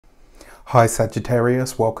Hi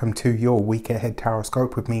Sagittarius, welcome to your week ahead tarot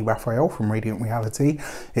scope with me, Raphael from Reydiant Reality.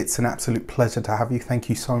 It's an absolute pleasure to have you. Thank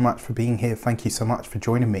you so much for being here. Thank you so much for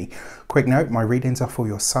joining me. Quick note, my readings are for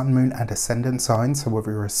your sun, moon and ascendant signs. So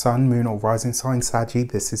whether you're a sun, moon or rising sign Saggy,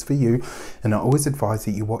 this is for you. And I always advise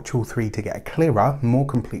that you watch all three to get a clearer, more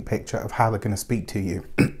complete picture of how they're going to speak to you.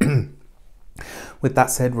 With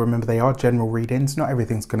that said, remember they are general readings. Not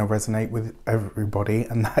everything's going to resonate with everybody,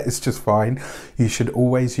 and that is just fine. You should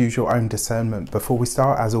always use your own discernment. Before we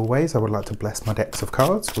start, as always, I would like to bless my decks of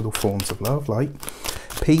cards with all forms of love, light,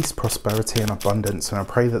 peace, prosperity and abundance. And I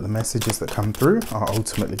pray that the messages that come through are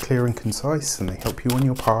ultimately clear and concise, and they help you on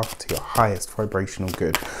your path to your highest vibrational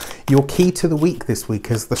good. Your key to the week this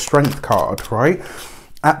week is the Strength card, right?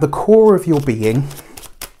 At the core of your being,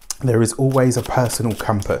 there is always a personal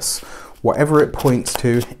compass. Whatever it points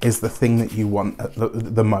to is the thing that you want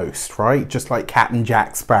the most, right? Just like Captain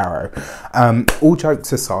Jack Sparrow. All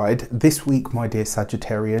jokes aside, this week, my dear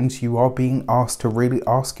Sagittarians, you are being asked to really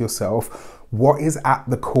ask yourself, what is at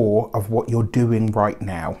the core of what you're doing right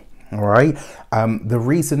now, all right? The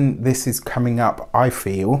reason this is coming up, I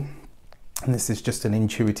feel, and this is just an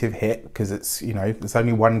intuitive hit because it's, you know, there's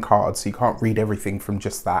only one card, so you can't read everything from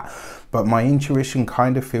just that. But my intuition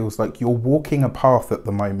kind of feels like you're walking a path at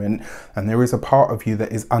the moment, and there is a part of you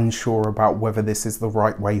that is unsure about whether this is the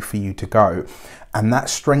right way for you to go. And that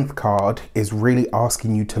Strength card is really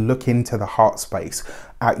asking you to look into the heart space,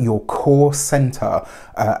 at your core center,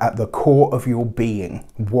 at the core of your being.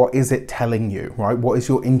 What is it telling you, right? What is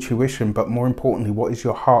your intuition? But more importantly, what is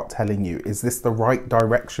your heart telling you? Is this the right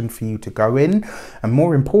direction for you to go in? And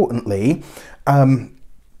more importantly,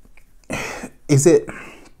 is it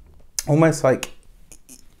almost like,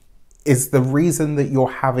 is the reason that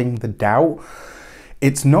you're having the doubt,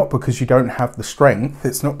 it's not because you don't have the strength,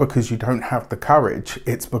 it's not because you don't have the courage,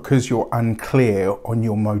 it's because you're unclear on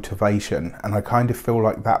your motivation. And I kind of feel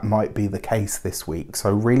like that might be the case this week.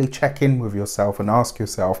 So really check in with yourself and ask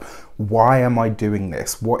yourself, why am I doing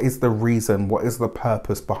this? What is the reason? What is the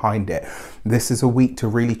purpose behind it? This is a week to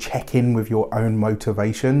really check in with your own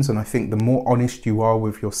motivations. And I think the more honest you are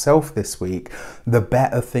with yourself this week, the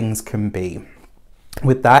better things can be.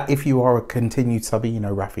 With that, if you are a continued subby, you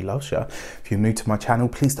know Rafi loves you. If you're new to my channel,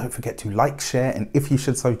 please don't forget to like, share, and if you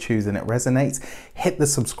should so choose and it resonates, hit the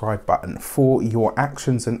subscribe button. For your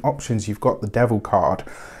actions and options, you've got the Devil card.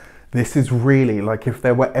 This is really like, if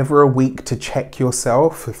there were ever a week to check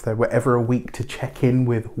yourself, if there were ever a week to check in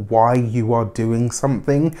with why you are doing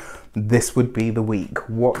something, this would be the week.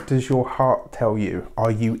 What does your heart tell you? Are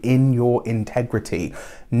you in your integrity?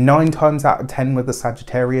 9 times out of 10 with the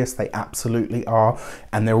Sagittarius, they absolutely are.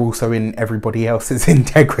 And they're also in everybody else's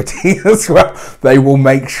integrity as well. They will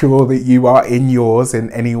make sure that you are in yours in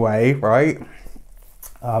any way, right?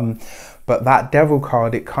 But that Devil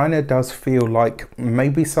card, it kind of does feel like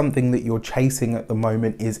maybe something that you're chasing at the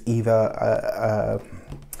moment is either,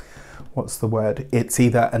 what's the word? It's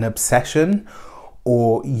either an obsession,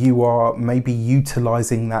 or you are maybe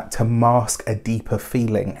utilizing that to mask a deeper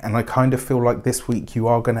feeling. And I kind of feel like this week you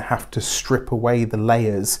are going to have to strip away the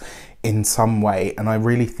layers in some way. And I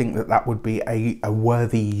really think that that would be a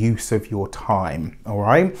worthy use of your time. All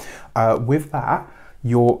right. With that,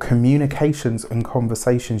 your communications and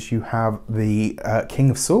conversations, you have the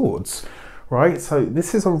King of Swords, right? So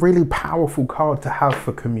this is a really powerful card to have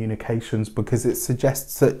for communications, because it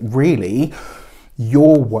suggests that really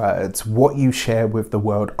your words, what you share with the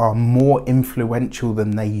world, are more influential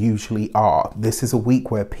than they usually are. This is a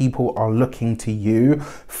week where people are looking to you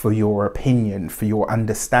for your opinion, for your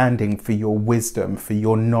understanding, for your wisdom, for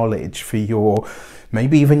your knowledge, for your,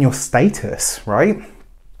 maybe even your status, right?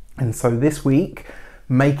 And so this week,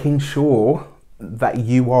 making sure that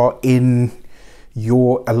you are in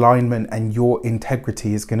your alignment and your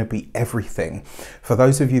integrity is going to be everything. For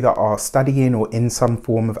those of you that are studying or in some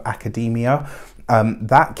form of academia,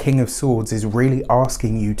 that King of Swords is really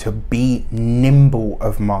asking you to be nimble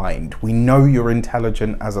of mind. We know you're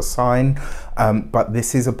intelligent as a sign, but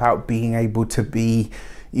this is about being able to be,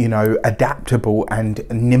 you know, adaptable and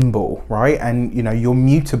nimble, right? And, you know, your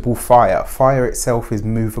mutable fire. Fire itself is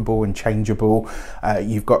movable and changeable.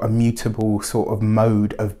 You've got a mutable sort of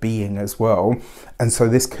mode of being as well. And so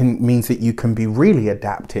this means that you can be really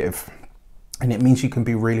adaptive. And it means you can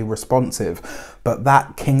be really responsive. But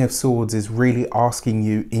that King of Swords is really asking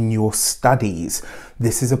you in your studies.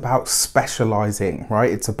 This is about specializing,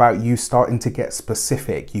 right? It's about you starting to get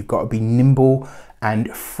specific. You've got to be nimble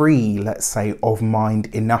and free, let's say, of mind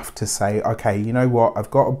enough to say, okay, you know what,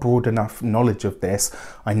 I've got a broad enough knowledge of this.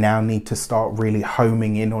 I now need to start really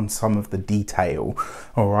homing in on some of the detail.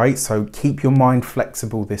 All right, so keep your mind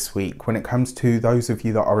flexible this week. When it comes to those of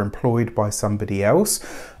you that are employed by somebody else,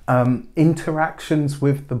 interactions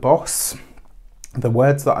with the boss, the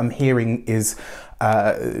words that I'm hearing is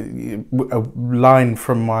a line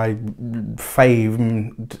from my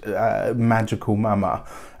fave magical mama.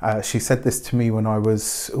 She said this to me when I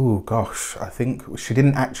was, oh gosh, I think she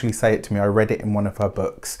didn't actually say it to me. I read it in one of her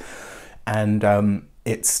books, and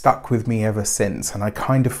it stuck with me ever since. And I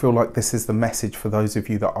kind of feel like this is the message for those of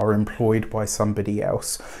you that are employed by somebody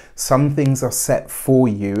else. Some things are set for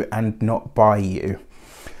you and not by you.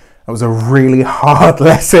 It was a really hard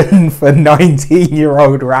lesson for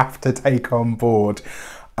 19-year-old Raf to take on board.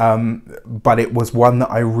 But it was one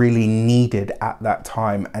that I really needed at that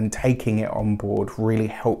time, and taking it on board really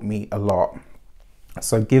helped me a lot.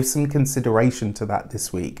 So give some consideration to that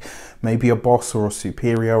this week. Maybe a boss or a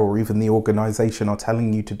superior or even the organization are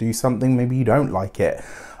telling you to do something. Maybe you don't like it.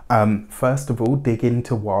 First of all, dig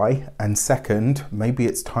into why, and second, maybe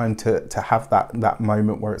it's time to have that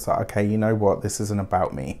moment where it's like, okay, you know what, this isn't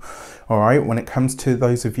about me. All right, when it comes to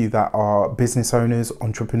those of you that are business owners,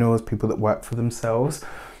 entrepreneurs, people that work for themselves,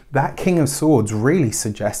 that King of Swords really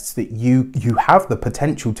suggests that you have the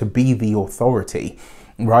potential to be the authority.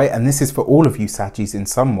 Right, and this is for all of you Saggies in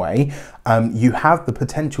some way. You have the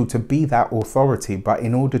potential to be that authority, but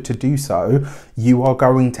in order to do so, you are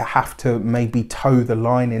going to have to maybe toe the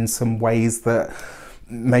line in some ways that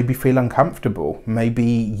maybe feel uncomfortable. Maybe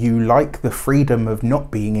you like the freedom of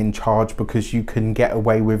not being in charge because you can get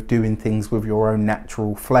away with doing things with your own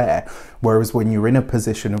natural flair. Whereas when you're in a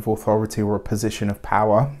position of authority or a position of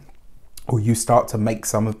power, or you start to make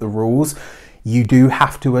some of the rules, you do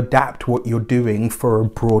have to adapt what you're doing for a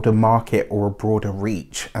broader market or a broader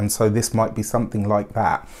reach. And so this might be something like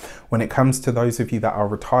that. When it comes to those of you that are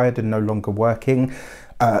retired and no longer working,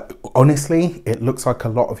 honestly, it looks like a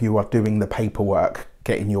lot of you are doing the paperwork,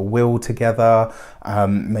 getting your will together,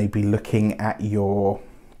 maybe looking at your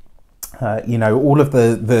you know, all of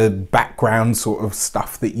the background sort of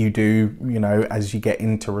stuff that you do, you know, as you get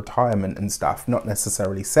into retirement and stuff. Not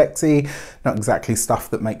necessarily sexy, not exactly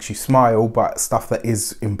stuff that makes you smile, but stuff that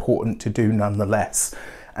is important to do nonetheless.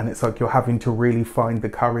 And it's like you're having to really find the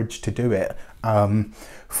courage to do it.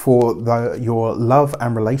 For your love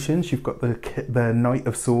and relations, you've got the Knight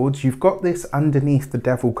of Swords. You've got this underneath the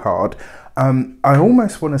Devil card. I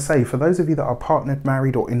almost want to say, for those of you that are partnered,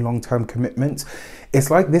 married, or in long-term commitments, it's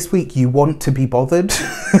like this week you want to be bothered.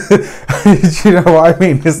 Do you know what I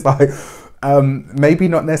mean? It's like, maybe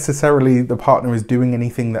not necessarily the partner is doing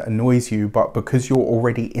anything that annoys you, but because you're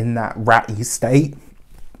already in that ratty state,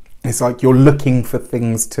 it's like you're looking for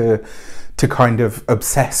things to kind of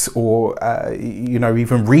obsess or, you know,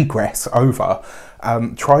 even regress over.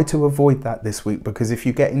 Try to avoid that this week, because if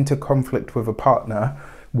you get into conflict with a partner,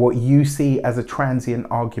 what you see as a transient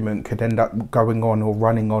argument could end up going on or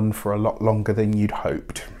running on for a lot longer than you'd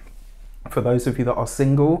hoped. For those of you that are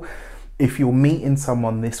single, if you're meeting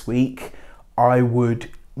someone this week, I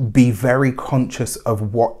would be very conscious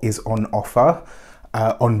of what is on offer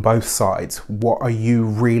on both sides. What are you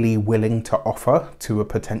really willing to offer to a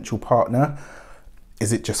potential partner?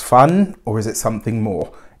 Is it just fun, or is it something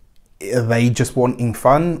more? Are they just wanting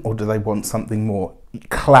fun, or do they want something more?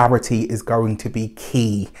 Clarity is going to be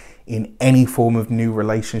key in any form of new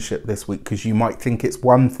relationship this week, because you might think it's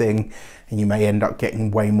one thing and you may end up getting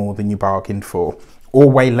way more than you bargained for, or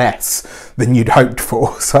way less than you'd hoped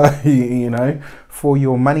for. So, you know, for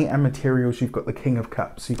your money and materials, you've got the King of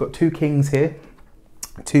Cups. You've got two kings here.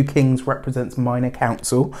 Two kings represents minor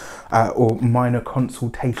counsel or minor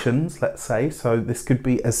consultations, let's say. So this could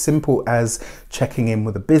be as simple as checking in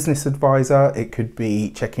with a business advisor. It could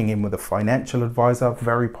be checking in with a financial advisor,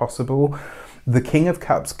 very possible. The King of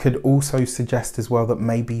Cups could also suggest as well that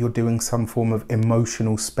maybe you're doing some form of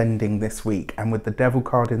emotional spending this week. And with the Devil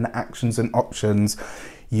card in the actions and options,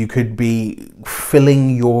 you could be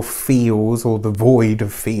filling your feels, or the void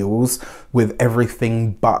of feels, with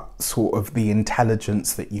everything but sort of the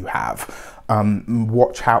intelligence that you have.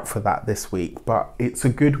 Watch out for that this week. But it's a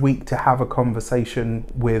good week to have a conversation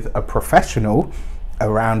with a professional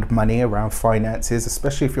around money, around finances,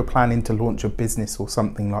 especially if you're planning to launch a business or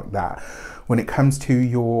something like that. When it comes to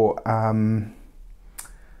your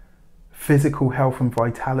Physical health and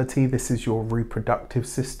vitality, this is your reproductive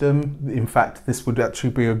system. In fact, this would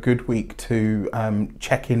actually be a good week to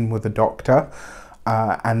check in with a doctor.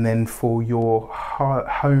 And then for your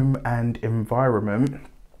home and environment,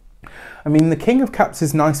 I mean, the King of Cups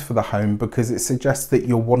is nice for the home because it suggests that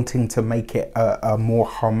you're wanting to make it a more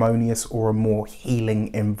harmonious or a more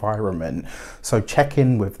healing environment. So check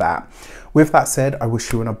in with that. With that said, I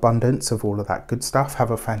wish you an abundance of all of that good stuff.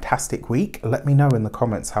 Have a fantastic week. Let me know in the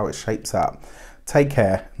comments how it shapes up. Take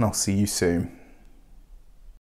care, and I'll see you soon.